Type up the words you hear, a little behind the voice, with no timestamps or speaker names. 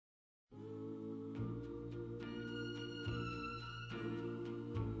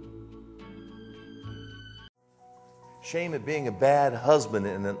Shame at being a bad husband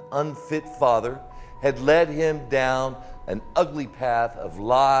and an unfit father had led him down an ugly path of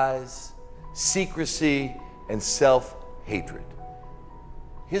lies, secrecy, and self-hatred.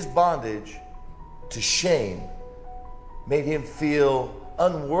 His bondage to shame made him feel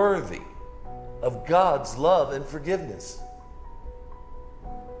unworthy of God's love and forgiveness.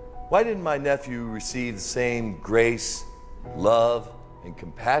 Why didn't my nephew receive the same grace, love, and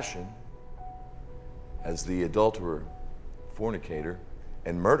compassion as the adulterer, fornicator,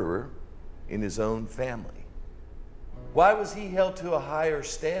 and murderer in his own family? Why was he held to a higher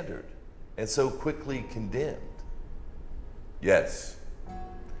standard and so quickly condemned? Yes,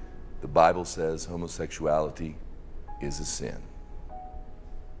 the Bible says homosexuality is a sin.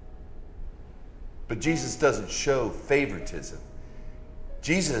 But Jesus doesn't show favoritism.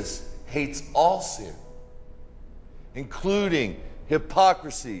 Jesus hates all sin, including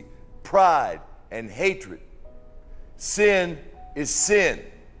hypocrisy, pride, and hatred. Sin is sin.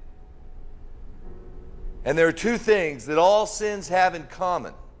 And there are two things that all sins have in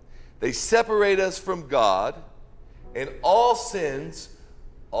common. They separate us from God, and all sins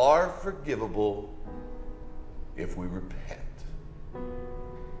are forgivable if we repent.